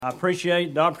I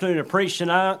appreciate the opportunity to preach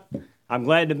tonight. I'm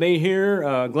glad to be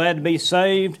here, glad to be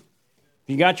saved. If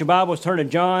you got your Bibles, turn to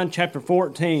John chapter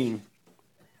 14.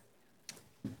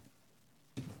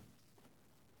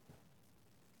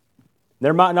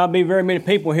 There might not be very many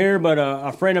people here, but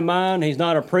a friend of mine, he's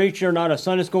not a preacher, not a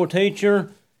Sunday school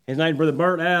teacher. His name's Brother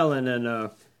Bert Allen, and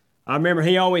I remember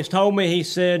he always told me, he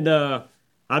said,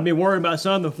 I'd be worried about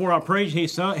something before I preach. He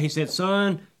said,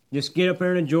 son, just get up there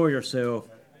and enjoy yourself.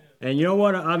 And you know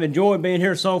what? I've enjoyed being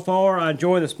here so far. I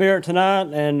enjoy the Spirit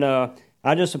tonight, and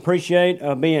I just appreciate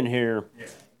being here.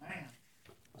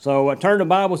 So turn the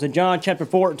Bibles to John chapter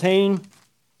 14.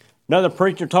 Another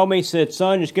preacher told me, he said,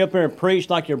 son, just get up there and preach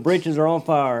like your breeches are on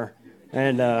fire.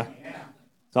 And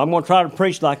so I'm going to try to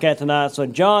preach like that tonight. So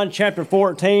John chapter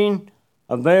 14,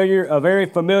 a very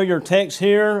familiar text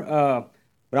here,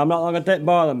 but I'm not going to let that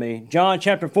bother me. John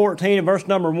chapter 14, verse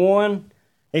number 1,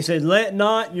 he said, let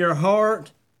not your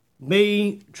heart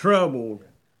be troubled.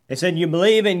 He said, you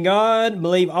believe in God,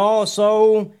 believe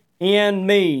also in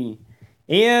me.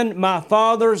 In my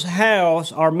Father's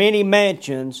house are many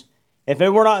mansions. If it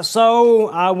were not so,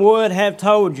 I would have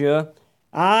told you.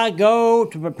 I go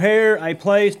to prepare a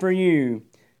place for you.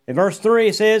 In verse 3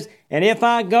 it says, and if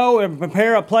I go and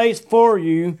prepare a place for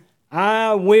you,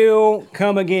 I will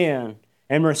come again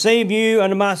and receive you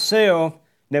unto myself,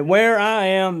 that where I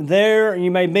am, there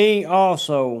you may be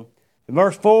also. In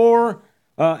verse 4,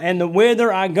 and the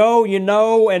whither I go you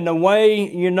know, and the way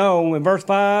you know. In verse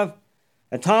 5,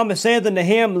 and Thomas said unto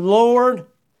him, Lord,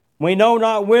 we know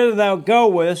not whither thou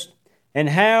goest, and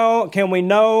how can we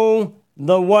know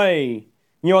the way?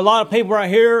 You know, a lot of people right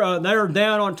here, they're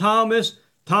down on Thomas.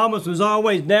 Thomas was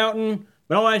always doubting.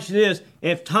 But I'll ask you this,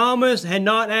 if Thomas had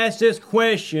not asked this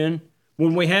question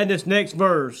when we had this next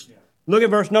verse, look at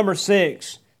verse number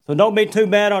 6. So don't be too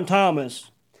bad on Thomas.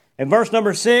 In verse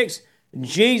number 6,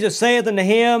 Jesus saith unto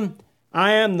him,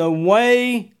 I am the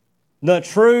way, the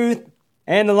truth,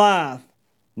 and the life.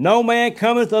 No man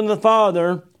cometh unto the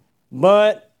Father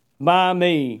but by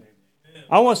me.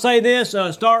 I want to say this,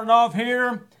 starting off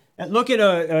here. Look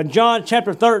at John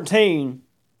chapter 13.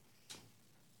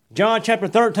 John chapter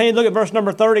 13, look at verse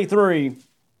number 33.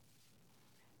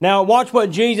 Now watch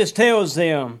what Jesus tells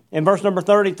them in verse number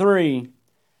 33.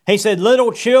 He said,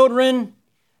 little children,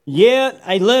 yet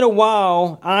a little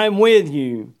while I am with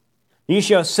you. You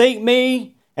shall seek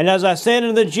me, and as I said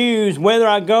unto the Jews, whither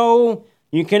I go,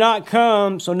 you cannot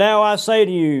come. So now I say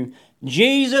to you,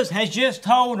 Jesus has just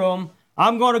told them,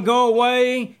 I'm going to go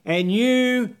away, and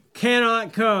you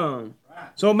cannot come.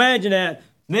 So imagine that.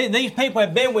 These people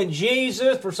have been with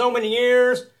Jesus for so many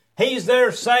years. He's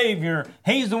their Savior.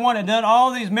 He's the one that done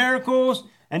all these miracles.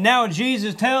 And now Jesus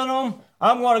is telling them,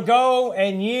 I'm going to go,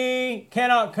 and ye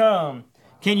cannot come.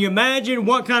 Can you imagine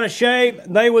what kind of shape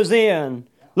they was in?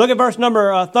 Look at verse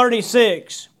number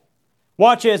 36.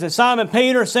 Watch this. And Simon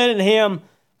Peter said unto him,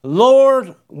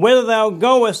 Lord, whither thou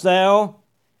goest thou?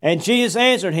 And Jesus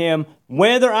answered him,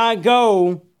 whither I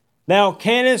go, thou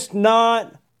canst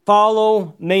not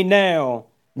follow me now.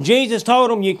 Jesus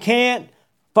told him, you can't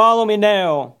follow me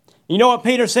now. You know what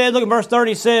Peter said? Look at verse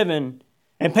 37.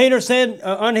 And Peter said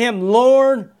unto him,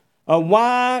 Lord,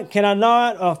 why can I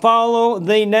not follow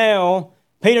thee now?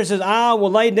 Peter says, I will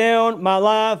lay down my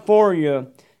life for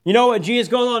you. You know what Jesus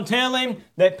goes on to tell him?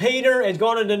 That Peter is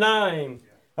going to deny him.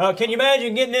 Can you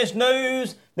imagine getting this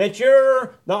news that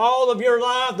you're the all of your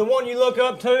life, the one you look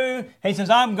up to? He says,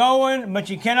 I'm going, but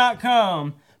you cannot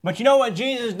come. But you know what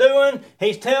Jesus is doing?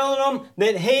 He's telling them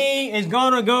that he is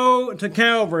going to go to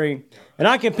Calvary. And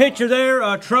I can picture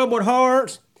their troubled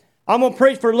hearts. I'm going to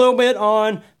preach for a little bit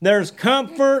on there's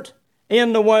comfort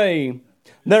in the way.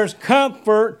 There's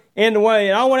comfort in the way.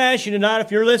 And I want to ask you tonight, if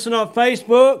you're listening on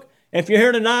Facebook, if you're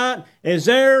here tonight, is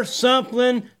there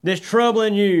something that's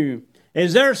troubling you?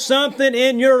 Is there something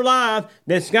in your life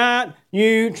that's got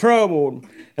you troubled?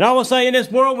 And I will say, in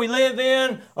this world we live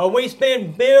in, we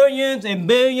spend billions and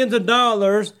billions of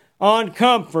dollars on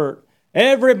comfort.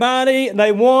 Everybody,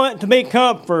 they want to be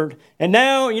comfort. And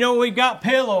now, you know, we've got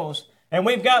pillows and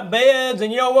we've got beds.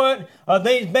 And you know what?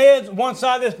 These beds, one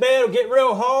side of this bed will get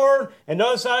real hard and the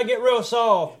other side will get real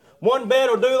soft. One bed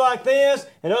will do like this,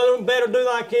 and the other bed will do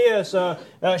like this.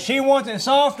 She wants it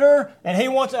softer, and he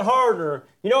wants it harder.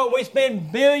 You know what? We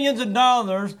spend billions of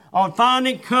dollars on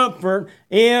finding comfort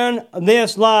in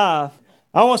this life.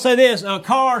 I want to say this,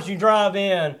 cars you drive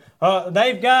in,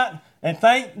 they've got, and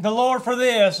thank the Lord for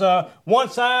this, one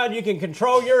side you can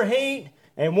control your heat,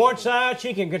 and one side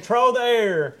you can control the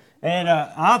air. And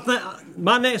I think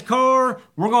my next car,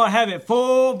 we're going to have it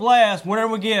full blast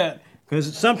whenever we get.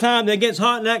 Because sometimes it gets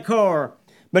hot in that car.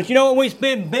 But you know what? We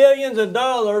spend billions of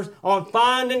dollars on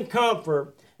finding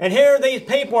comfort. And here these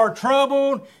people are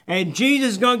troubled, and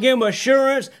Jesus is going to give them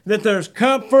assurance that there's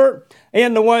comfort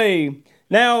in the way.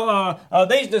 Now,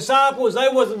 these disciples, they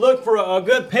wasn't looking for a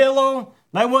good pillow.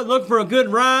 They wasn't looking for a good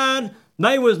ride.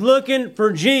 They was looking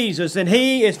for Jesus, and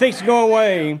He is fixing to go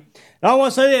away. And I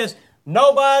want to say this.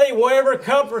 Nobody will ever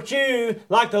comfort you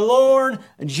like the Lord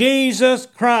Jesus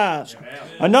Christ.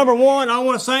 Number one, I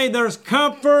want to say there's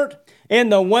comfort in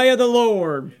the way of the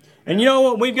Lord. And you know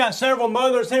what? We've got several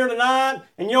mothers here tonight,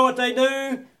 and you know what they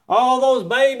do? All those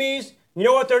babies, you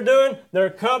know what they're doing?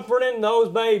 They're comforting those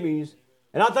babies.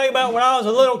 And I think about when I was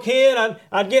a little kid,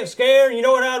 I'd get scared, and you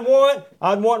know what I'd want?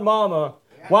 I'd want mama.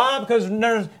 Why? Because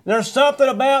there's something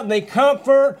about the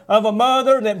comfort of a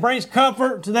mother that brings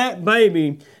comfort to that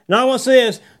baby. And I want to say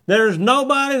this, there's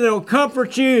nobody that will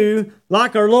comfort you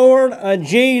like our Lord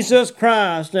Jesus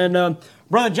Christ. And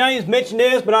Brother James mentioned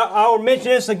this, but I will mention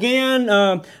this again.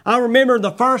 I remember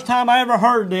the first time I ever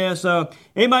heard this.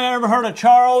 Anybody ever heard of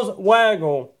Charles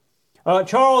Waggle?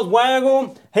 Charles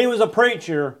Waggle, he was a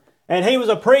preacher. And he was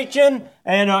a preaching,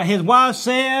 and his wife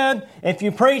said, if you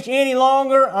preach any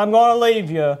longer, I'm going to leave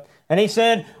you. And he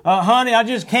said, honey, I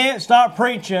just can't stop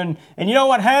preaching. And you know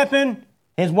what happened?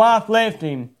 His wife left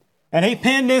him. And he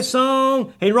penned this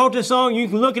song. He wrote this song. You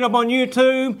can look it up on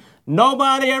YouTube.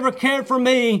 Nobody ever cared for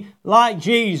me like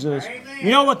Jesus. Amen.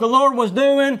 You know what the Lord was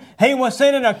doing? He was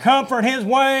sending a comfort His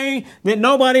way that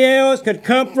nobody else could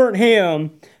comfort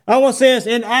Him. I want to say this,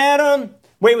 in Adam,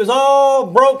 we was all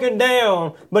broken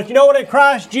down. But you know what? In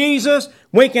Christ Jesus,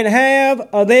 we can have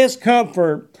this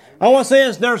comfort. I want to say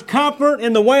this, there's comfort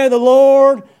in the way of the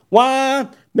Lord. Why?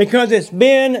 Because it's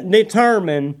been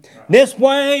determined. This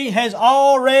way has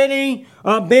already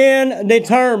been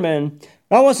determined.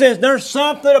 I want to say this, there's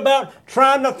something about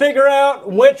trying to figure out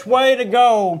which way to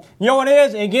go. You know what it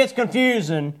is? It gets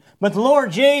confusing. But the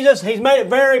Lord Jesus, He's made it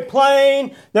very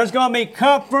plain. There's going to be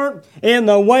comfort in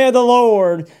the way of the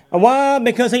Lord. Why?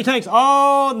 Because He takes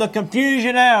all the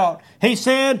confusion out. He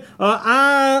said,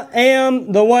 I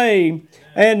am the way.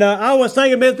 And I was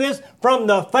thinking about this from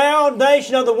the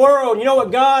foundation of the world. You know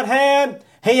what God had?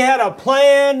 He had a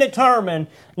plan determined.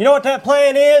 You know what that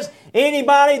plan is?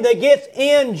 Anybody that gets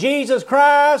in Jesus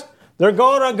Christ, they're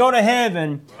going to go to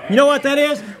heaven. You know what that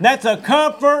is? That's a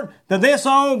comfort to this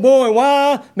old boy.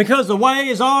 Why? Because the way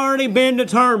has already been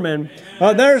determined.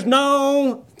 There's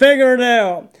no figuring it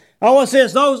out. I want to say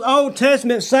this, those Old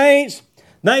Testament saints,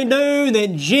 they knew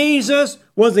that Jesus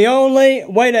was the only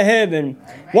way to heaven.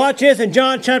 Watch this in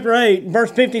John chapter 8,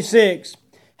 verse 56.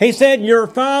 He said, your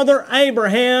father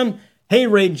Abraham, he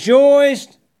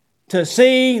rejoiced to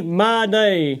see my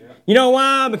day. You know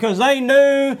why? Because they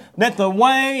knew that the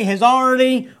way has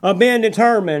already been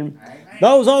determined.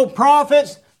 Those old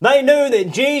prophets, they knew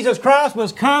that Jesus Christ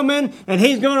was coming and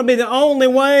He's going to be the only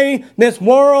way this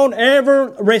world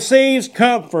ever receives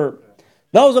comfort.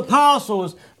 Those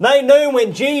apostles, they knew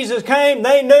when Jesus came,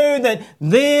 they knew that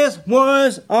this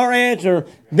was our answer.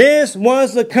 This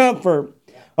was the comfort.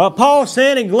 Paul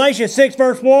said in Galatians 6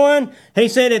 verse 1, he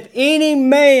said, if any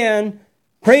man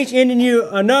preach into you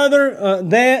another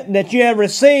that you have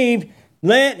received,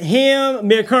 let him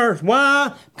be accursed.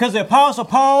 Why? Because the Apostle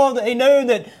Paul, he knew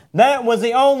that was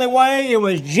the only way. It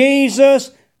was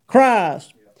Jesus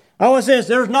Christ. I want to say this,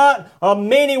 there's not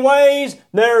many ways,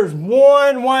 there's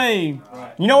one way.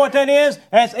 You know what that is?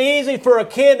 That's easy for a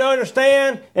kid to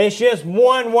understand. It's just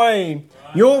one way.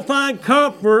 You'll find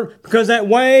comfort because that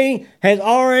way has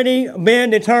already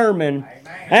been determined.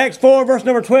 Acts 4 verse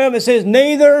number 12, it says,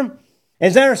 neither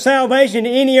is there salvation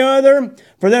in any other?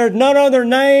 For there is none other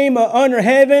name under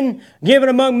heaven given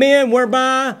among men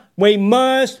whereby we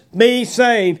must be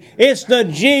saved. It's the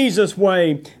Jesus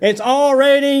way. It's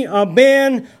already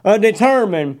been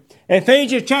determined.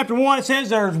 Ephesians chapter 1, it says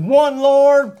there's one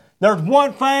Lord, there's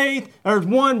one faith, there's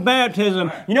one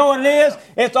baptism. You know what it is?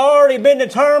 It's already been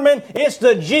determined. It's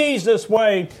the Jesus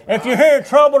way. If you're here in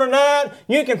trouble tonight,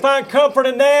 you can find comfort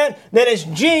in that it's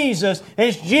Jesus.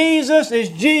 It's Jesus. It's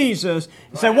Jesus.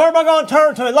 You say, where am I going to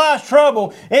turn to in life's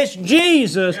trouble? It's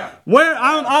Jesus. Where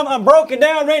I'm broken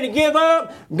down, ready to give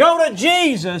up, go to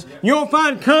Jesus. You'll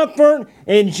find comfort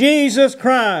in Jesus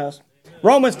Christ.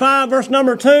 Romans 5 verse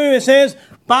number 2, it says,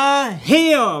 by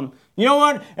Him. You know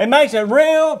what? It makes it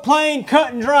real plain,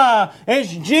 cut and dry.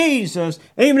 It's Jesus.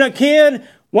 Even a kid,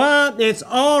 why? It's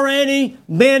already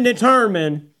been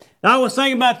determined. Now, I was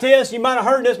thinking about this. You might have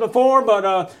heard this before,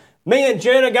 but me and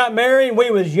Jenna got married. We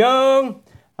was young.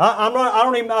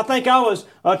 I think I was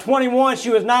 21. She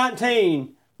was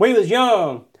 19. We was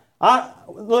young.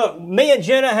 Look, me and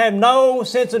Jenna have no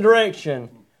sense of direction.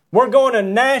 We're going to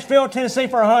Nashville, Tennessee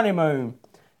for a honeymoon.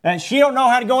 And she don't know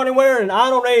how to go anywhere, and I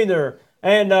don't either.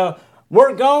 And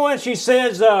we're going. She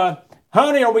says,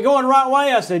 honey, are we going the right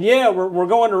way? I said, yeah, we're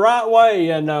going the right way.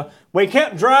 And we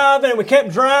kept driving,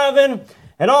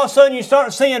 and all of a sudden you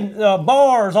start seeing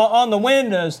bars on the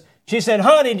windows. She said,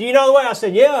 honey, do you know the way? I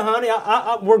said, yeah, honey,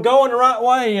 we're going the right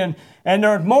way. And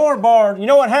there's more bars. You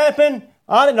know what happened?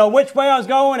 I didn't know which way I was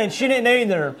going, and she didn't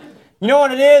either. You know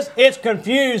what it is? It's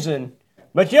confusing.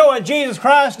 But you know what Jesus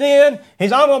Christ did? I'm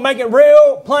going to make it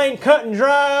real plain, cut and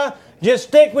dry. Just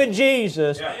stick with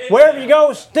Jesus. Yeah. Wherever you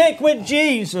go, stick with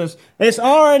Jesus. It's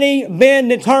already been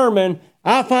determined.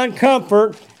 I find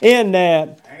comfort in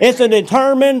that. It's a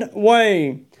determined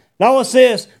way. Now what's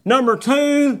this? Number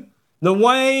 2, the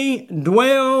way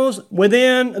dwells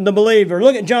within the believer.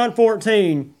 Look at John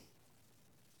 14.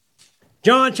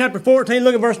 John chapter 14,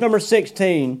 look at verse number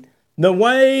 16. The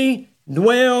way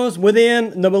dwells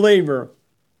within the believer.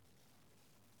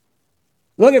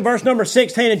 Look at verse number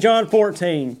 16 of John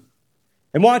 14.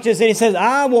 And watch this. And he says,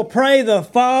 I will pray the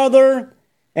Father,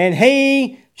 and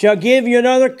He shall give you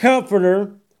another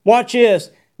comforter. Watch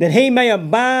this. That He may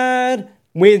abide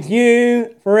with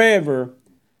you forever.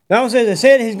 Now it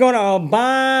said He's going to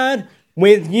abide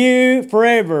with you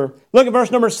forever. Look at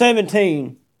verse number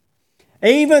 17.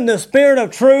 Even the Spirit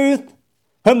of truth,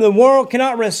 whom the world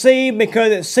cannot receive,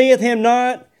 because it seeth Him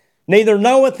not, neither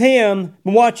knoweth Him.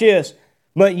 But watch this.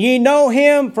 But ye know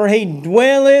Him, for He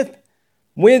dwelleth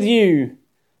with you.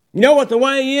 You know what the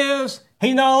way is?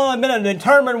 He's not only been a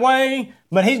determined way,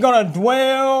 but He's going to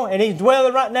dwell, and He's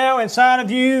dwelling right now inside of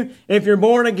you if you're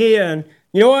born again.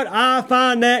 You know what? I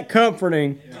find that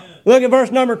comforting. Yeah. Look at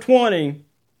verse number 20.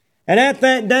 And at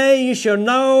that day you shall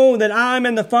know that I am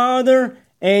in the Father,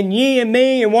 and ye in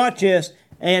me, and watch this,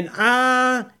 and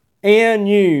I in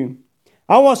you.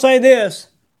 I want to say this.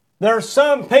 There are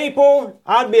some people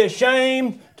I'd be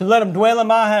ashamed to let them dwell in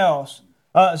my house.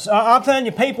 So I'm telling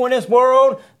you, people in this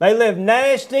world, they live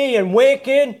nasty and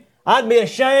wicked. I'd be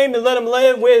ashamed to let them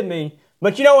live with me.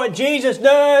 But you know what Jesus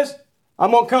does?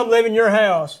 I'm going to come live in your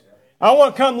house. I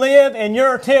want to come live in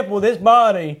your temple, this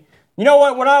body. You know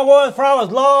what? When I was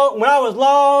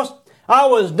lost, I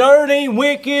was dirty,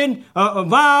 wicked,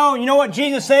 vile. You know what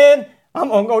Jesus said? I'm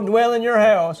going to go dwell in your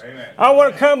house. Amen. I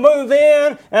want to come move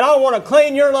in, and I want to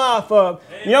clean your life up.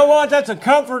 Amen. You know what? That's a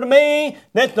comfort to me,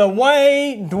 that the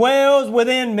way dwells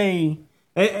within me.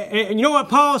 And you know what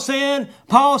Paul said?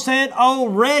 Paul said, oh,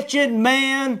 wretched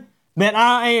man that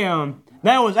I am.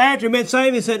 That was after he'd been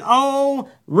saved. He said, oh,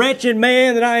 wretched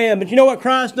man that I am. But you know what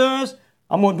Christ does?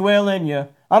 I'm going to dwell in you.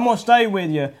 I'm going to stay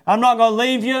with you. I'm not going to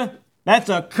leave you. That's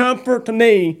a comfort to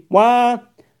me. Why?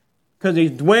 Because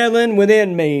He's dwelling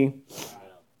within me.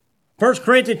 1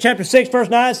 Corinthians chapter 6, verse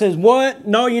 9 says, what?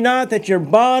 Know you not that your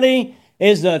body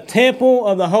is the temple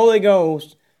of the Holy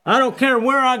Ghost? I don't care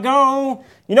where I go.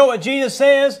 You know what Jesus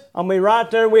says? I'll be right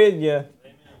there with you.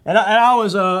 And I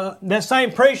was, that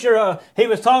same preacher, he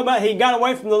was talking about, he got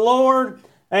away from the Lord,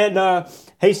 and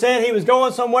he said he was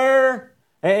going somewhere,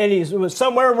 and he was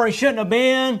somewhere where he shouldn't have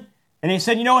been. And he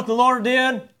said, you know what the Lord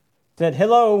did? He said,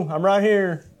 hello, I'm right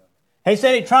here. He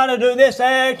said he tried to do this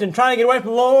act and try to get away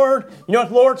from the Lord. You know what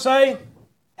the Lord say?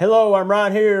 Hello, I'm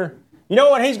right here. You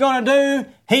know what He's going to do?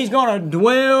 He's going to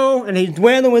dwell, and He's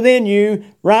dwelling within you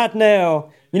right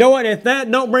now. You know what? If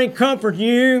that don't bring comfort to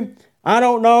you, I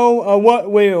don't know what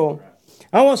will.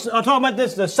 I'll talk about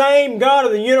this. The same God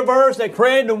of the universe that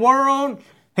created the world,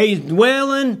 He's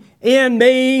dwelling in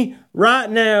me right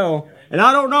now. And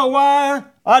I don't know why.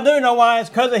 I do know why. It's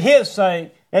because of His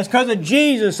sake. It's because of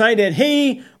Jesus' sake that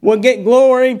He will get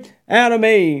glory out of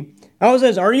me. I was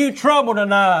says, are you troubled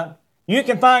tonight? You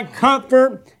can find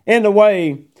comfort in the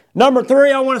way. Number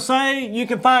 3, I want to say, you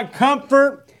can find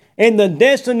comfort in the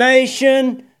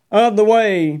destination of the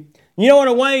way. You know what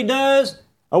a way does?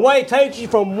 A way takes you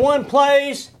from one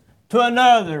place to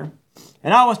another.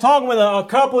 And I was talking with a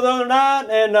couple the other night,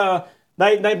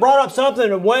 and they brought up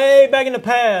something way back in the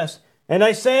past. And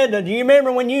they said, do you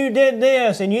remember when you did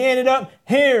this and you ended up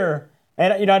here?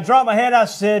 And I dropped my head. I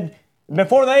said,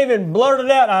 before they even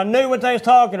blurted out, I knew what they was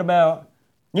talking about.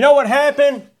 You know what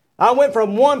happened? I went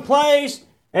from one place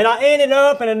and I ended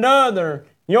up in another.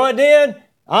 You know what I did?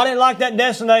 I didn't like that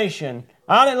destination.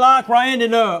 I didn't like where I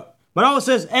ended up. But all it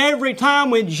says, every time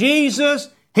with Jesus,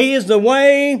 He is the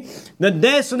way, the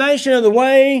destination of the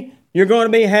way, you're going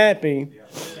to be happy.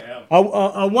 Yeah.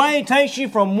 A way takes you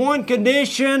from one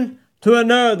condition to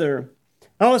another.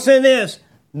 I want to say this.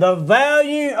 The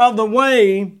value of the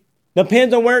way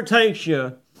depends on where it takes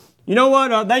you. You know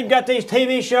what? They've got these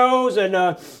TV shows,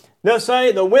 and they'll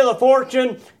say the Wheel of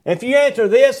Fortune. If you answer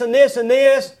this and this and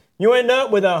this, you end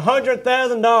up with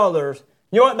 $100,000.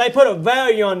 You know what? They put a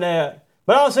value on that.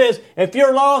 But also says, if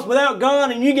you're lost without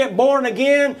God and you get born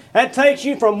again, that takes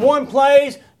you from one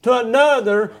place to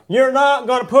another. You're not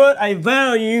going to put a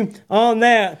value on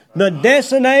that. The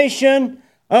destination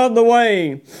of the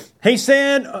way. He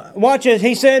said, watch this,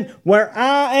 he said, where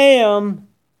I am,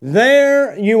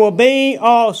 there you will be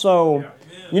also.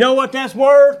 You know what that's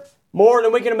worth? More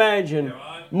than we can imagine.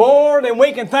 More than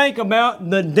we can think about.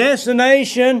 The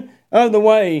destination of the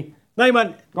way. Think about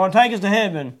it. Going to take us to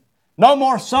heaven. No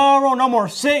more sorrow, no more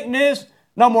sickness,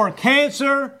 no more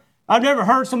cancer. I've never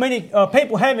heard so many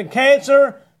people having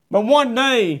cancer. But one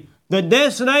day, the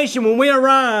destination when we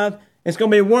arrive, it's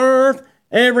going to be worth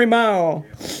every mile.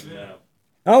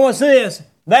 I want to say this.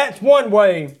 That's one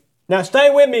way. Now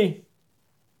stay with me.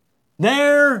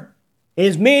 There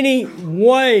is many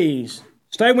ways.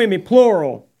 Stay with me,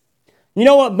 plural. You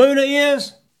know what Buddha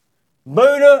is?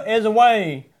 Buddha is a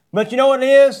way. But you know what it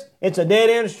is? It's a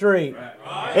dead-end street.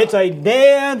 It's a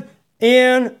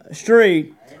dead-end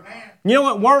street. You know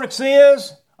what works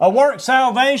is? A work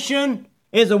salvation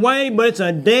is a way, but it's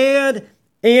a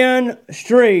dead-end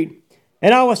street.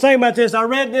 And I was thinking about this. I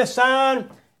read this sign.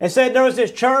 It said there was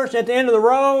this church at the end of the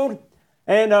road,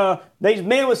 and these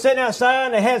men were sitting outside,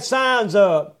 and they had signs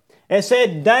up. It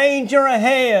said, danger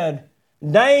ahead,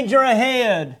 danger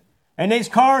ahead. And these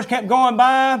cars kept going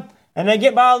by, and they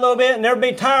get by a little bit, and there'd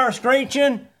be tires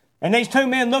screeching. And these two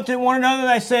men looked at one another, and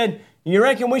they said, you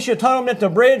reckon we should have told them that the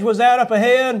bridge was out up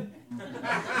ahead?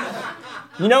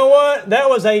 You know what? That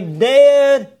was a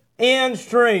dead-end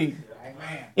street.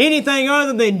 Amen. Anything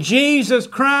other than Jesus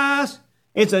Christ,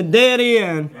 it's a dead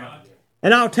end. Yeah.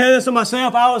 And I'll tell this to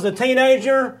myself, I was a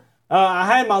teenager. I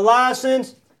had my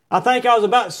license. I think I was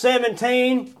about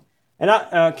 17.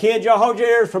 And kids, y'all hold your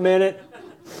ears for a minute.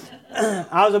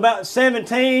 I was about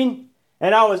 17,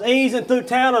 and I was easing through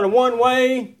town on a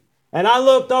one-way, and I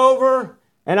looked over,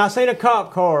 and I seen a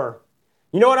cop car.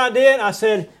 You know what I did? I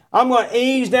said, I'm going to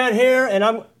ease down here, and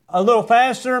I'm a little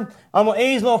faster. I'm going to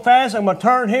ease a little faster. I'm going to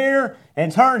turn here,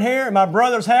 and my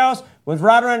brother's house was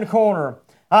right around the corner.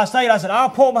 I said, I'll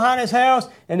pull behind his house,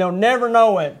 and they'll never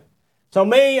know it. So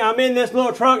me, I'm in this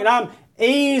little truck, and I'm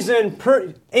easing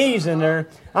there.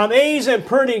 I'm easing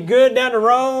pretty good down the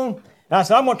road. And I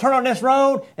said, I'm going to turn on this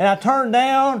road, and I turned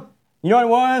down. You know what it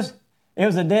was? It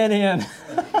was a dead end.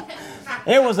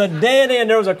 It was a dead end.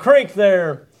 There was a creek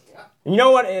there. And you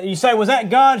know what? You say, was that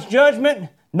God's judgment?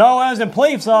 No, that was the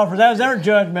police officers. That was their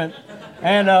judgment.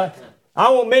 And I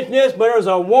won't mention this, but there was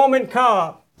a woman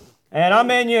cop. And I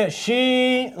mean,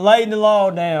 she laid the law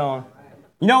down.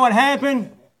 You know what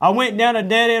happened? I went down a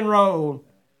dead-end road.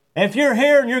 If you're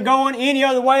here and you're going any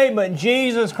other way but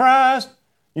Jesus Christ,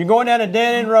 you're going down a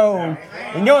dead-end road.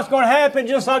 And you know what's going to happen?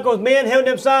 Just like those men held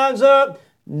them signs up,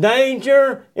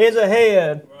 danger is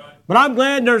ahead. But I'm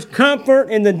glad there's comfort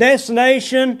in the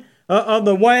destination of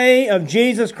the way of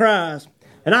Jesus Christ.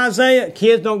 And Isaiah,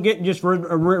 kids, don't get, just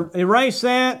erase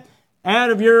that out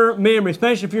of your memory,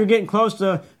 especially if you're getting close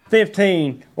to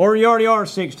 15 or you already are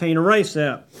 16. Erase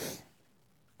that.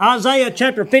 Isaiah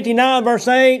chapter 59 verse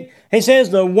 8, he says,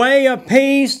 the way of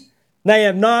peace they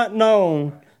have not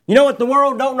known. You know what the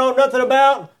world don't know nothing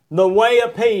about? The way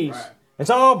of peace. Right. It's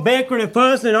all bickering and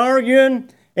fussing and arguing.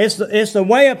 It's the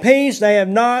way of peace they have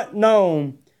not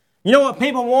known. You know what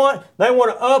people want? They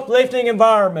want an uplifting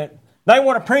environment. They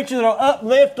want a preacher that will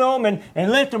uplift them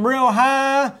and lift them real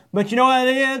high. But you know what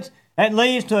it is? That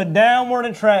leads to a downward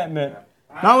entrapment.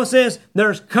 The Bible says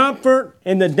there's comfort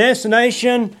in the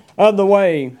destination of the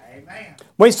way. Amen.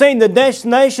 We've seen the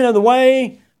destination of the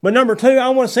way. But number two, I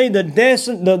want to see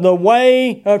the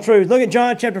way of truth. Look at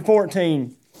John chapter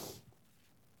 14.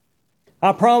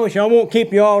 I promise you, I won't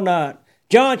keep you all night.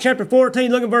 John chapter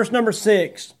 14, look at verse number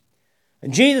 6.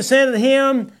 And Jesus said to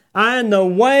him, I am the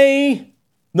way,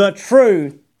 the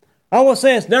truth. I want to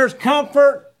say this, there's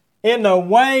comfort in the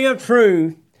way of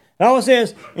truth. And I want to say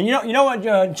this, and you know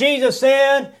what Jesus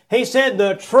said? He said,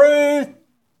 the truth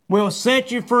will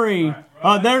set you free.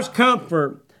 There's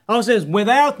comfort. I want to say this,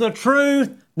 without the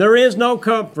truth, there is no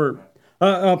comfort.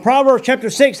 Proverbs chapter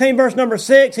 16, verse number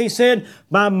 6, he said,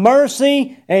 by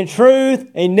mercy and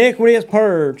truth, iniquity is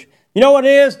purged. You know what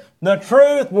it is? The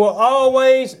truth will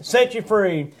always set you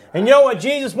free. And you know what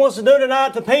Jesus wants to do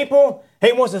tonight to people?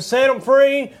 He wants to set them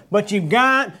free, but you've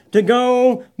got to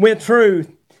go with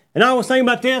truth. And I was thinking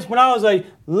about this when I was a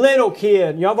little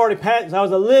kid. Y'all have already passed, I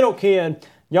was a little kid.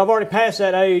 Y'all have already passed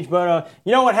that age, but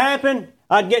you know what happened?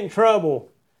 I'd get in trouble.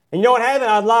 And you know what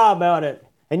happened? I'd lie about it.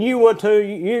 And you would too.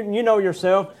 You know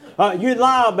yourself. You'd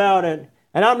lie about it.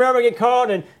 And I remember getting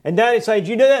caught, and Daddy'd say, did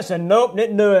you do that? I said, nope,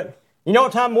 didn't do it. You know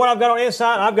what I've got on the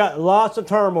inside? I've got lots of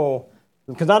turmoil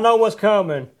because I know what's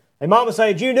coming. And Mama would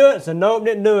say, did you do it? I said, nope,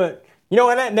 didn't do it. You know,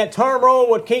 and that turmoil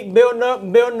would keep building up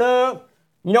and building up.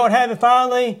 You know what happened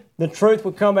finally? The truth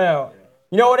would come out.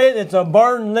 You know what it is? It's a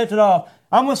burden lifted off.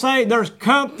 I'm going to say there's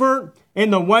comfort in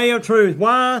the way of truth.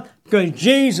 Why? Because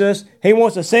Jesus, He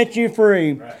wants to set you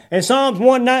free. Right. And Psalms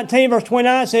 119 verse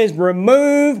 29 says,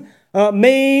 remove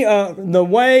me the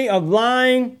way of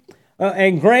lying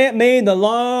and grant me the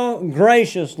law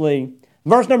graciously.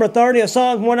 Verse number 30 of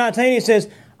Psalms 119, it says,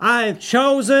 I have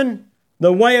chosen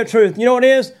the way of truth. You know what it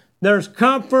is? There's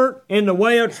comfort in the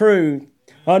way of truth.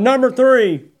 Number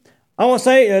 3, I want to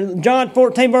say John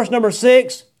 14 verse number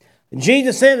 6,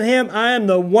 Jesus said to him, I am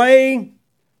the way,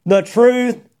 the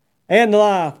truth, and the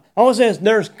life. I want to say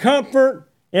there's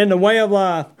comfort in the way of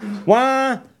life.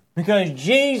 Why? Because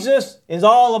Jesus is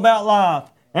all about life.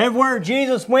 Everywhere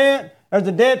Jesus went, there's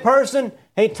a dead person,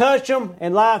 He touched them,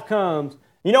 and life comes.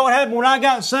 You know what happened when I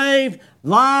got saved?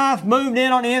 Life moved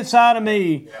in on the inside of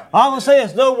me. Yeah. I want to say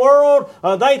it's the world.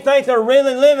 They think they're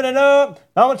really living it up.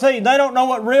 I want to tell you, they don't know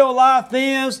what real life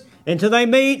is until they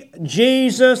meet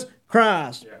Jesus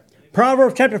Christ. Yeah.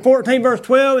 Proverbs chapter 14, verse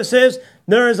 12, it says,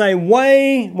 there is a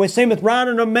way which seemeth right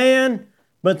unto man,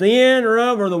 but the end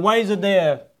thereof are the ways of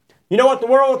death. You know what the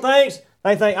world thinks?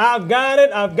 They think, I've got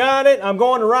it, I'm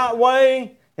going the right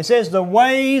way. It says the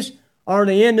ways are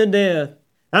the end of death.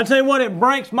 I tell you what, it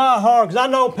breaks my heart, because I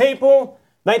know people,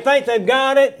 they think they've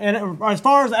got it, and as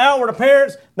far as the outward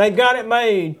appearance, they've got it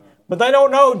made. But they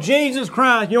don't know Jesus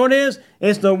Christ. You know what it is?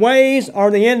 It's the ways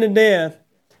are the end of death.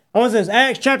 I want to say,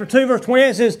 Acts chapter 2, verse 28,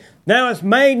 it says, thou hast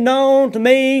made known to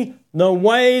me the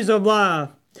ways of life.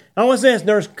 I want to say,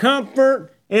 there's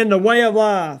comfort in the way of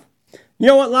life. You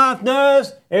know what life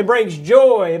does? It brings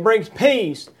joy. It brings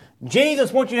peace.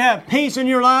 Jesus wants you to have peace in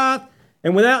your life,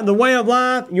 and without the way of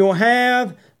life, you'll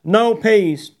have no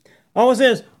peace. I want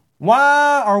to say,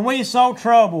 why are we so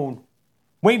troubled?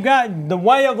 We've got the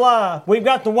way of life. We've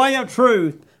got the way of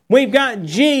truth. We've got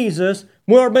Jesus.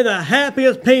 We'll be the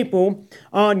happiest people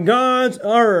on God's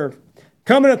earth.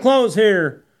 Coming to close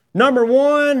here. Number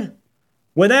 1,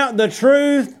 without the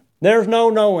truth, there's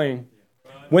no knowing.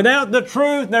 Without the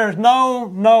truth, there's no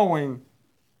knowing.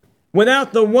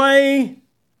 Without the way,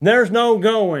 there's no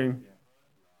going.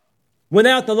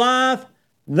 Without the life,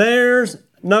 there's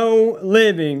no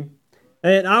living.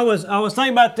 And I was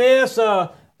thinking about this.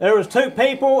 There was 2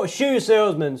 people, shoe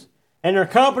salesmen, and their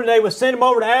company, they would send them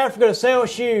over to Africa to sell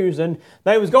shoes, and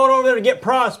they was going over there to get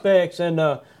prospects. And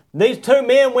these 2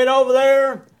 men went over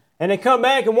there, and they come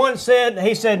back, and one said,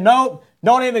 he said, nope,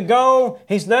 don't even go.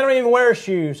 He said, they don't even wear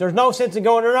shoes. There's no sense in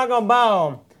going. They're not going to buy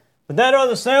them. But that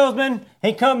other salesman,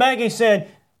 he come back, he said,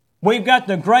 we've got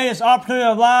the greatest opportunity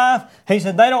of life. He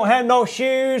said, they don't have no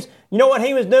shoes. You know what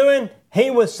he was doing? He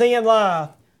was seeing life.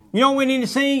 You know what we need to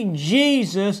see?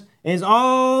 Jesus is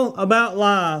all about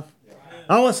life.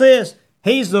 I want to say this.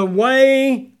 He's the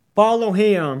way, follow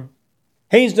Him.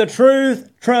 He's the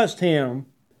truth, trust Him.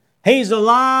 He's the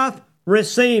life,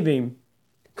 receive Him.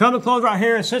 Come to close right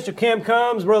here, and Sister Kim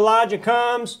comes, Brother Elijah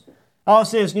comes. I want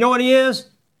to say this. You know what He is?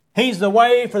 He's the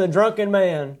way for the drunken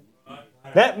man.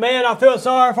 That man, I feel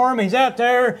sorry for him. He's out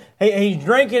there. He's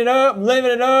drinking it up,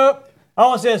 living it up. I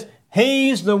want to say this.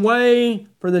 He's the way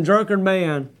for the drunken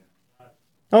man.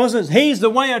 I want to say this. He's the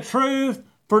way of truth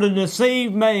for the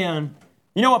deceived man.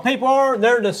 You know what people are?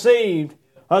 They're deceived.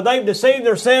 They've deceived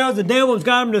themselves. The devil's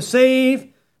got them deceived.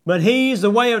 But He's the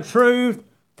way of truth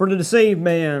for the deceived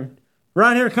man.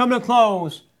 Right here, come to a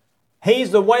close.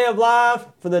 He's the way of life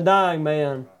for the dying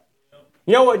man.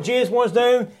 You know what Jesus wants to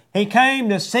do? He came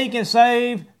to seek and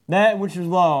save that which is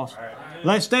lost.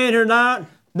 Let's stand here tonight.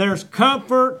 There's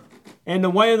comfort in the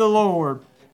way of the Lord.